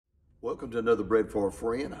Welcome to another Bread for a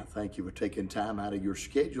Friend. I thank you for taking time out of your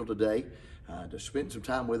schedule today to spend some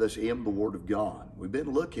time with us in the Word of God. We've been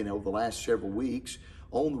looking over the last several weeks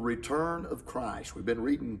on the return of Christ. We've been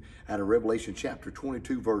reading out of Revelation chapter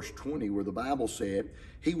 22, verse 20, where the Bible said,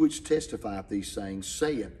 "He which testifieth these things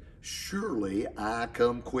saith, Surely I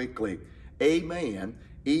come quickly. Amen.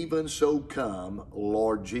 Even so come,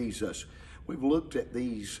 Lord Jesus." We've looked at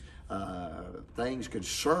these things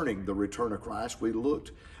concerning the return of Christ. We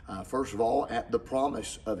looked, first of all, at the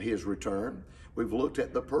promise of his return. We've looked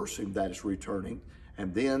at the person that is returning.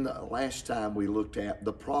 And then last time we looked at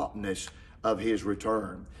the promptness of his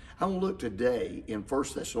return. I want to look today in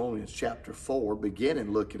 1 Thessalonians chapter 4,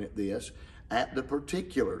 beginning looking at this, at the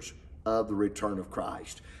particulars of the return of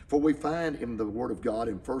Christ. For we find in the Word of God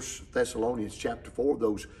in 1 Thessalonians chapter 4,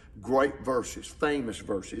 those great verses, famous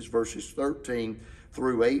verses, verses 13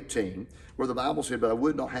 through 18, where the Bible said, "But I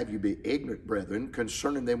would not have you be ignorant, brethren,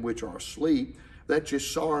 concerning them which are asleep, that ye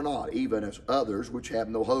sorrow not, even as others which have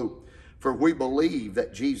no hope. For we believe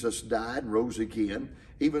that Jesus died and rose again,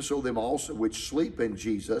 even so them also which sleep in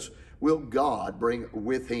Jesus will God bring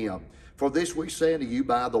with him. For this we say unto you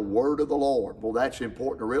by the word of the Lord." Well, that's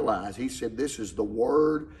important to realize. He said this is the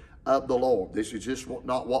word of the Lord. This is just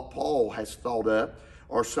not what Paul has thought up,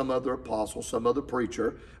 or some other apostle, some other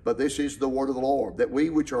preacher, but this is the word of the Lord, that we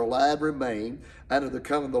which are alive remain unto the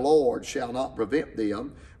coming of the Lord shall not prevent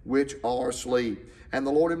them which are asleep. And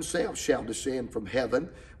the Lord himself shall descend from heaven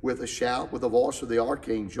with a shout, with the voice of the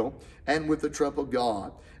archangel, and with the trump of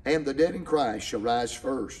God. And the dead in Christ shall rise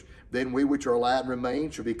first. Then we which are alive remain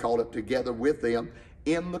shall be caught up together with them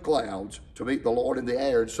in the clouds to meet the Lord in the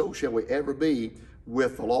air, and so shall we ever be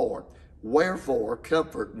with the Lord. Wherefore,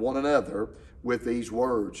 comfort one another with these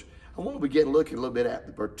words. I want to begin looking a little bit at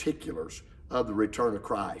the particulars of the return of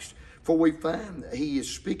Christ. For we find that he is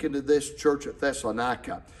speaking to this church at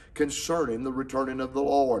Thessalonica concerning the returning of the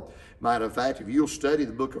Lord. Matter of fact, if you'll study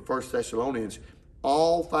the book of 1 Thessalonians,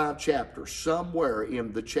 all 5 chapters, somewhere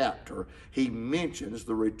in the chapter, he mentions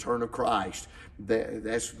the return of Christ.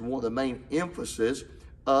 That's one of the main emphasis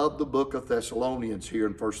of the book of Thessalonians here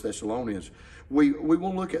in 1 Thessalonians. We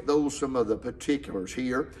want to look at some of the particulars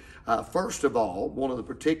here. First of all, one of the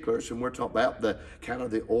particulars, and we're talking about the kind of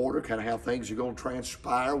the order, kind of how things are going to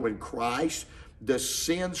transpire when Christ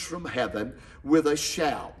descends from heaven with a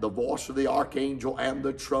shout, the voice of the archangel and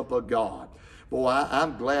the trump of God. Boy,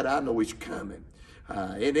 I'm glad I know he's coming.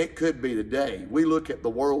 And it could be today. We look at the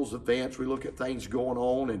world's events, we look at things going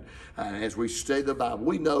on, and as we study the Bible,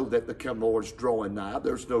 we know that the coming Lord's drawing nigh.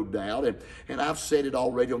 There's no doubt. And I've said it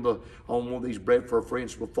already on one of these Bread for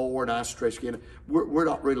Friends before, and I stress again, we're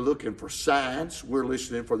not really looking for signs, we're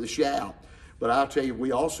listening for the shout. But I'll tell you,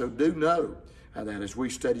 we also do know that as we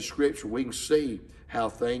study Scripture, we can see how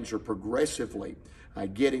things are progressively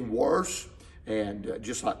getting worse. And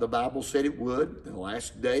just like the Bible said it would, in the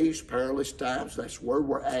last days, perilous times, that's where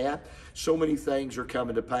we're at. So many things are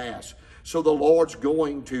coming to pass. So the Lord's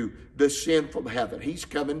going to descend from heaven. He's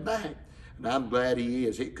coming back. And I'm glad he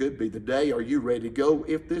is. It could be the day. Are you ready to go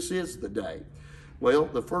if this is the day? Well,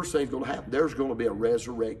 the first thing's going to happen, there's going to be a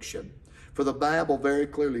resurrection. For the Bible very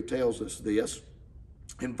clearly tells us this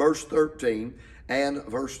in verse 13 and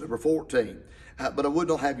verse number 14. "But I would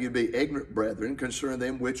not have you be ignorant, brethren, concerning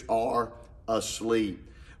them which are asleep."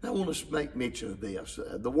 Now I want to make mention of this.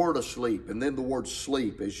 The word asleep and then the word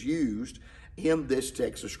sleep is used in this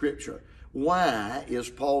text of Scripture. Why is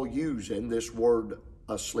Paul using this word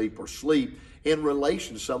asleep or sleep in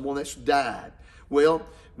relation to someone that's died? Well,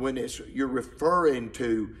 when you're referring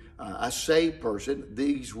to a saved person,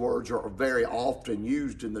 these words are very often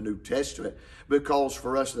used in the New Testament, because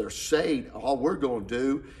for us that are saved, all we're going to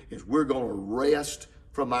do is we're going to rest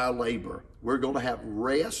from our labor. We're going to have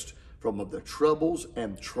rest from the troubles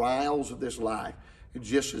and trials of this life.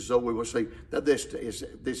 Just as though we would say that this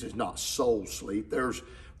is not soul sleep. There's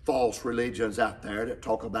false religions out there that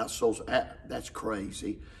talk about souls. That's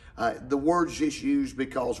crazy. The word's just used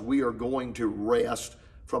because we are going to rest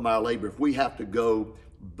from our labor. If we have to go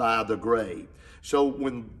by the grave. So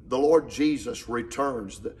when the Lord Jesus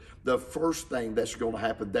returns, the first thing that's going to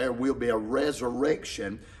happen, there will be a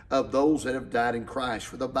resurrection of those that have died in Christ.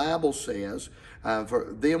 For the Bible says,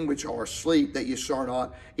 for them which are asleep, that ye sorrow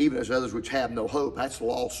not, even as others which have no hope. That's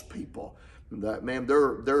lost people. Man,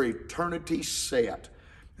 their eternity set.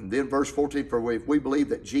 And then verse 14, "For if we believe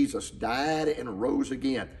that Jesus died and rose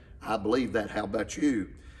again," I believe that. How about you?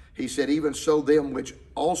 He said, "Even so them which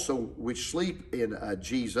sleep in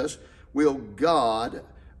Jesus will God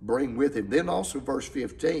bring with him." Then also verse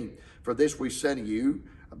 15, "For this we say to you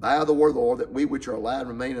by the word of the Lord, that we which are alive and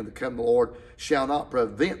remain in the coming of the Lord shall not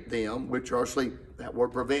prevent them which are asleep. That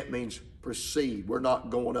word prevent means precede. We're not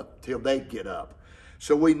going up till they get up.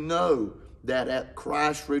 So we know that at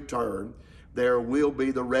Christ's return, there will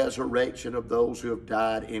be the resurrection of those who have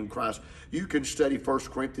died in Christ. You can study 1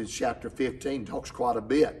 Corinthians chapter 15, talks quite a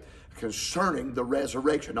bit concerning the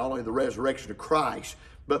resurrection, not only the resurrection of Christ,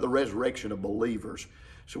 but the resurrection of believers.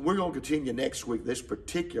 So we're going to continue next week, this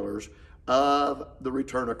particulars of the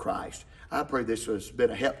return of Christ. I pray this has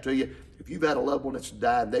been a help to you. If you've had a loved one that's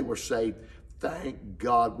died, they were saved, thank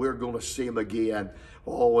God we're going to see them again.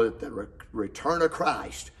 Oh, at the return of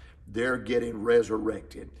Christ, they're getting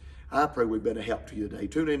resurrected. I pray we've been a help to you today.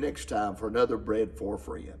 Tune in next time for another Bread for a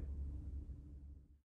Friend.